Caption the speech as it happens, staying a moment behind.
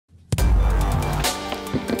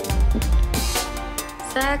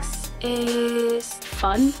Sex is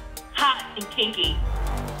fun, hot and kinky,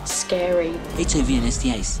 scary, HIV and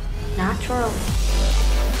STIs, natural,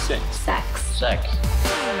 sex.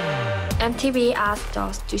 MTV asked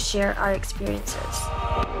us to share our experiences.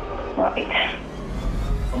 Right.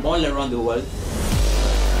 from all around the world.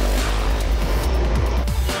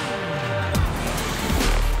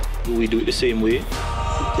 Do we do it the same way?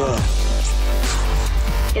 Yeah.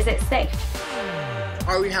 Is it safe?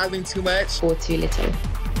 Are we having too much? Or too little?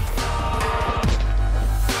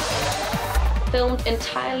 Filmed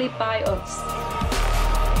entirely by us.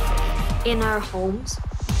 In our homes.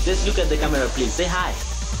 Just look at the camera, please. Say hi.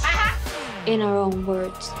 In our own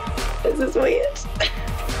words. This is weird.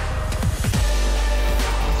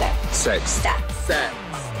 Sex. Sex.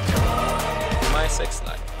 My sex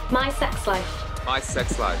life. My sex life. My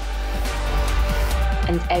sex life.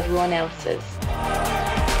 And everyone else's.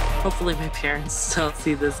 Hopefully my parents don't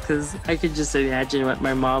see this, because I could just imagine what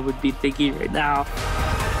my mom would be thinking right now.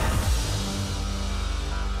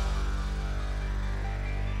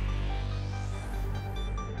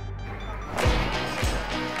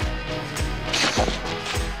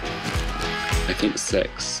 I think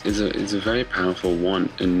sex is a very powerful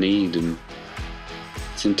want and need, and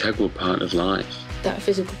it's an integral part of life. That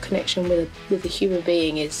physical connection with a human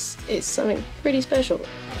being is something pretty special.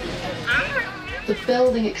 The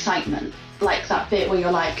building excitement, like that bit where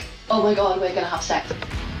you're like, oh my god, we're gonna have sex.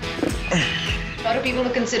 A lot of people are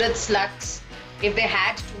considered sluts if they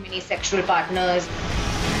had too many sexual partners.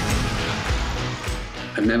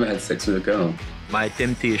 I've never had sex with a girl. My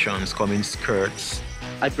temptations come in skirts.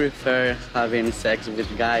 I prefer having sex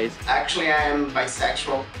with guys. Actually, I am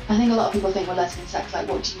bisexual. I think a lot of people think, well, lesbian sex, like,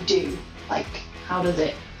 what do you do? Like, how does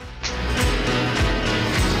it?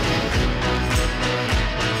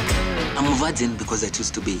 I'm a virgin because I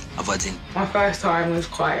choose to be a virgin. My first time was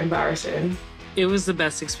quite embarrassing. It was the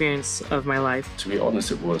best experience of my life. To be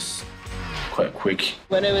honest, it was quite quick.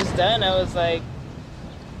 When it was done, I was like,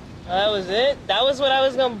 oh, that was it? That was what I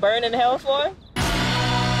was gonna burn in hell for?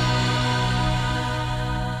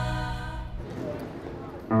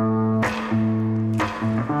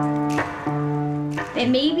 It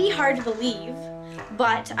may be hard to believe,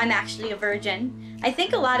 but I'm actually a virgin. I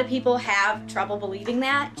think a lot of people have trouble believing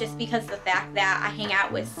that just because of the fact that I hang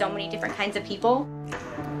out with so many different kinds of people.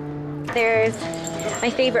 There's my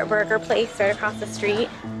favorite burger place right across the street.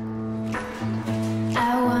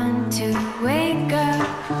 I want to wake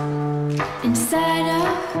up inside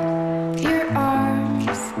of your arms.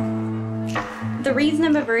 The reason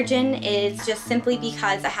I'm a virgin is just simply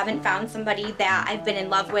because I haven't found somebody that I've been in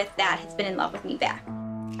love with that has been in love with me back.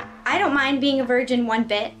 I don't mind being a virgin one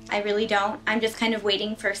bit, I really don't. I'm just kind of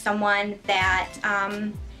waiting for someone that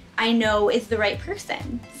I know is the right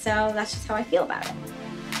person. So that's just how I feel about it.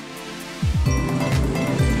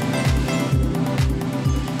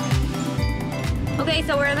 Okay,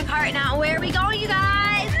 so we're in the car right now. Where are we going, you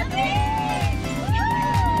guys?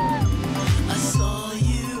 I saw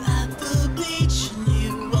you at the beach and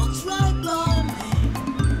you walked right by me.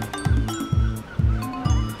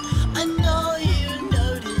 I know you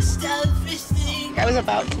noticed everything. I was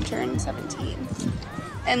about to turn 17.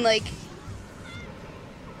 And like,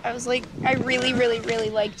 I was like, I really, really,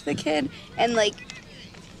 really liked the kid. And like,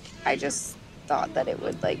 I just thought that it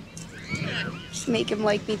would like, just make him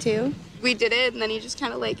like me too. We did it, and then he just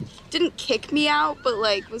kind of like, didn't kick me out, but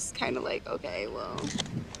like, was kind of like, okay, well,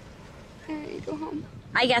 all right, go home.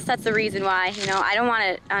 I guess that's the reason why, you know, I don't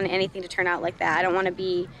want anything to turn out like that. I don't want to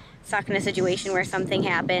be stuck in a situation where something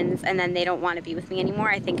happens and then they don't want to be with me anymore.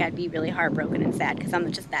 I think I'd be really heartbroken and sad because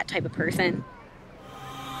I'm just that type of person.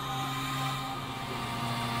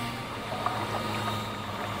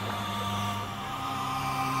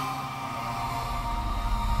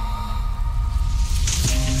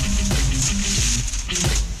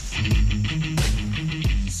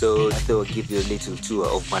 So I thought I'll give you a little tour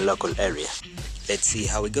of my local area. Let's see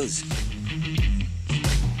how it goes.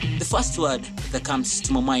 The first word that comes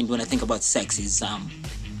to my mind when I think about sex is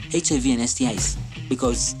HIV and STIs,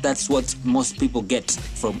 because that's what most people get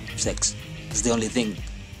from sex. It's the only thing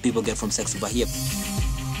people get from sex over here.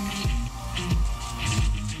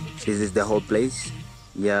 This is the whole place.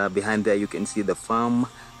 Yeah, behind there you can see the farm,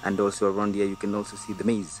 and also around here you can also see the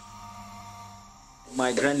maze.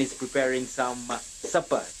 My granny is preparing some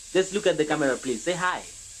supper. Just look at the camera, please. Say hi.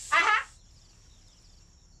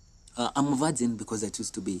 I'm a virgin because I choose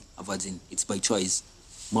to be a virgin. It's by choice,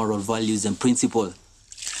 moral values and principle.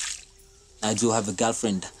 I do have a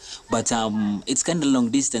girlfriend, but it's kind of long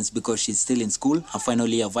distance because she's still in school, her final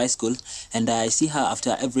year of high school, and I see her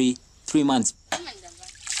after every 3 months.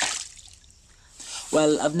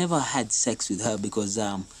 Well, I've never had sex with her because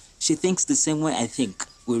she thinks the same way I think.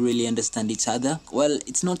 We really understand each other. Well,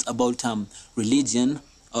 it's not about religion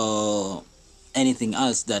or anything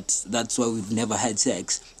else that's why we've never had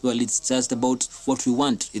sex. Well, it's just about what we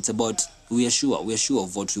want. It's about we're sure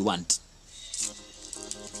of what we want.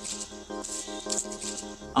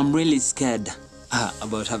 I'm really scared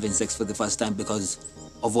about having sex for the first time because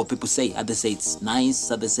of what people say. Others say it's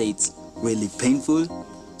nice, others say it's really painful.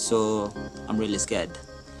 So I'm really scared.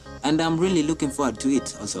 And I'm really looking forward to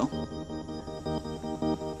it also.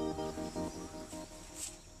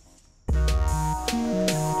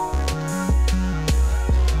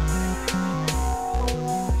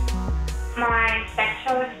 My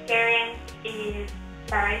sexual experience is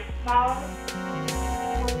very small.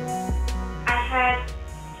 I had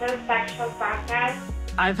 2 sexual partners.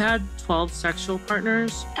 I've had 12 sexual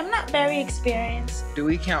partners. I'm not very experienced. Do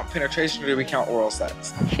we count penetration or do we count oral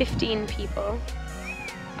sex? 15 people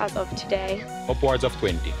as of today. Upwards of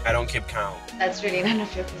 20. I don't keep count. That's really none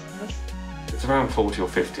of your business. It's around 40 or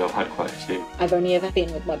 50. I've had quite a few. I've only ever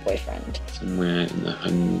been with my boyfriend. Somewhere in the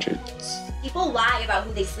hundreds. People lie about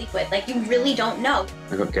who they sleep with. Like, you really don't know.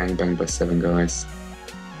 I got gangbanged by 7 guys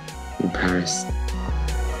in Paris.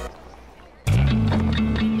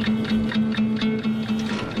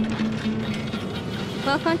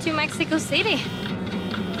 Welcome to Mexico City.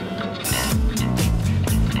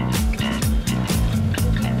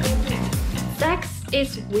 Sex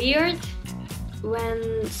is weird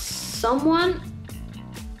when someone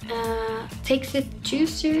takes it too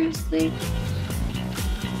seriously.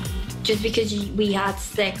 Just because we had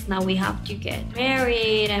sex, now we have to get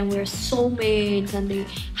married and we're soulmates, and they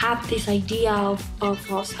have this idea of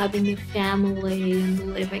us having a family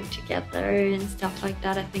and living together and stuff like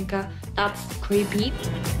that. I think that's creepy.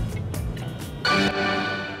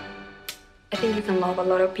 I think you can love a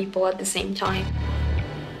lot of people at the same time.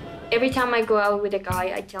 Every time I go out with a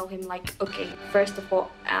guy, I tell him like, okay, first of all,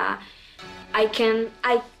 I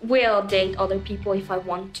will date other people if I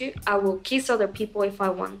want to. I will kiss other people if I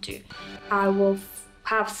want to. I will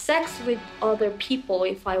have sex with other people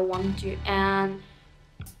if I want to. And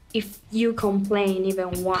if you complain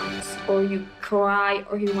even once, or you cry,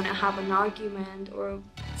 or you want to have an argument or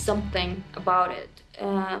something about it,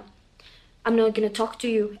 I'm not gonna talk to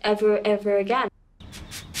you ever again.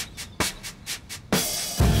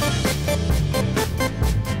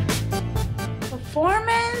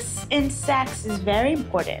 Performance in sex is very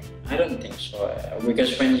important. I don't think so,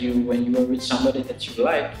 because when you are with somebody that you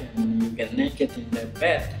like and you get naked in their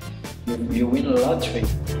bed, you win a lottery.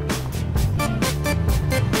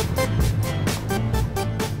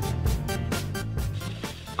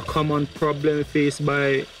 A common problem faced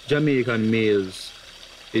by Jamaican males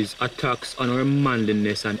is attacks on our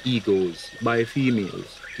manliness and egos by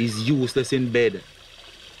females. He's useless in bed.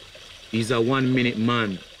 He's a 1-minute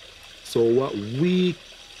man. So what we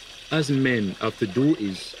as men have to do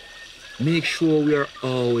is make sure we are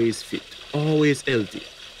always fit, always healthy,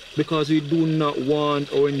 because we do not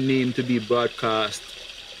want our name to be broadcast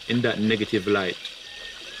in that negative light.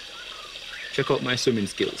 Check out my swimming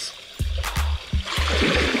skills.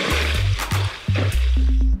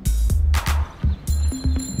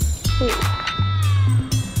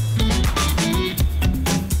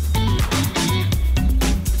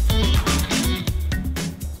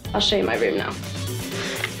 I'll show you my room now.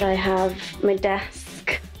 I have my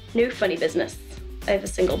desk, no funny business. I have a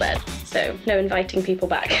single bed, so no inviting people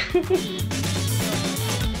back.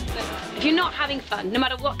 If you're not having fun, no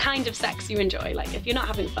matter what kind of sex you enjoy, like if you're not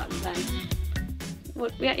having fun, then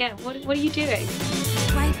what are you doing?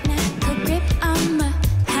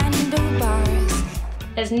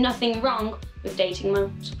 There's nothing wrong with dating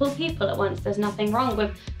multiple people at once. There's nothing wrong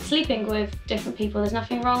with sleeping with different people. There's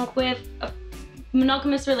nothing wrong with a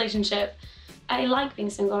monogamous relationship. I like being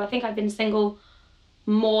single. I think I've been single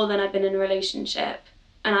more than I've been in a relationship,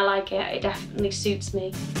 and I like it. It definitely suits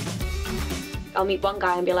me. I'll meet one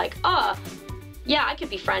guy and be like, oh, yeah, I could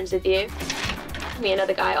be friends with you. Me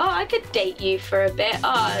another guy, oh, I could date you for a bit.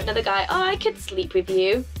 Oh, another guy, oh, I could sleep with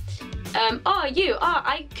you.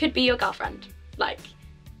 I could be your girlfriend. Like,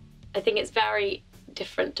 I think it's very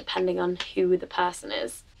different depending on who the person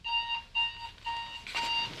is.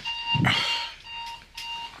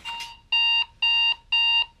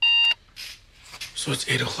 So it's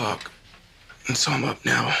 8 o'clock, and so I'm up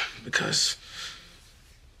now because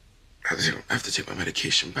I have to take my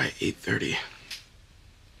medication by 8:30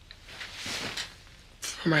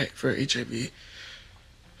 for HIV.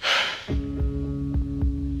 I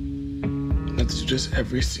have to do this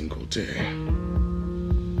every single day.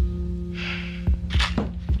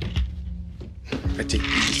 If I take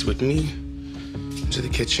these with me, to the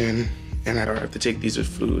kitchen, and I have to take these with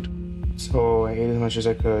food. So I ate as much as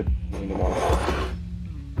I could.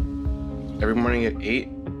 Every morning at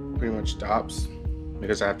 8 pretty much stops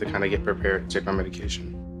because I have to kind of get prepared to take my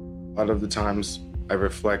medication. A lot of the times I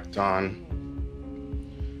reflect on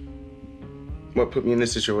what put me in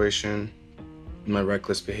this situation, my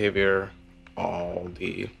reckless behavior, all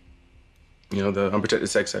the, the unprotected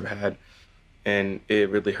sex I've had, and it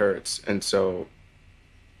really hurts. And so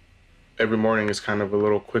every morning is kind of a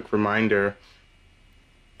little quick reminder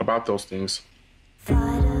about those things.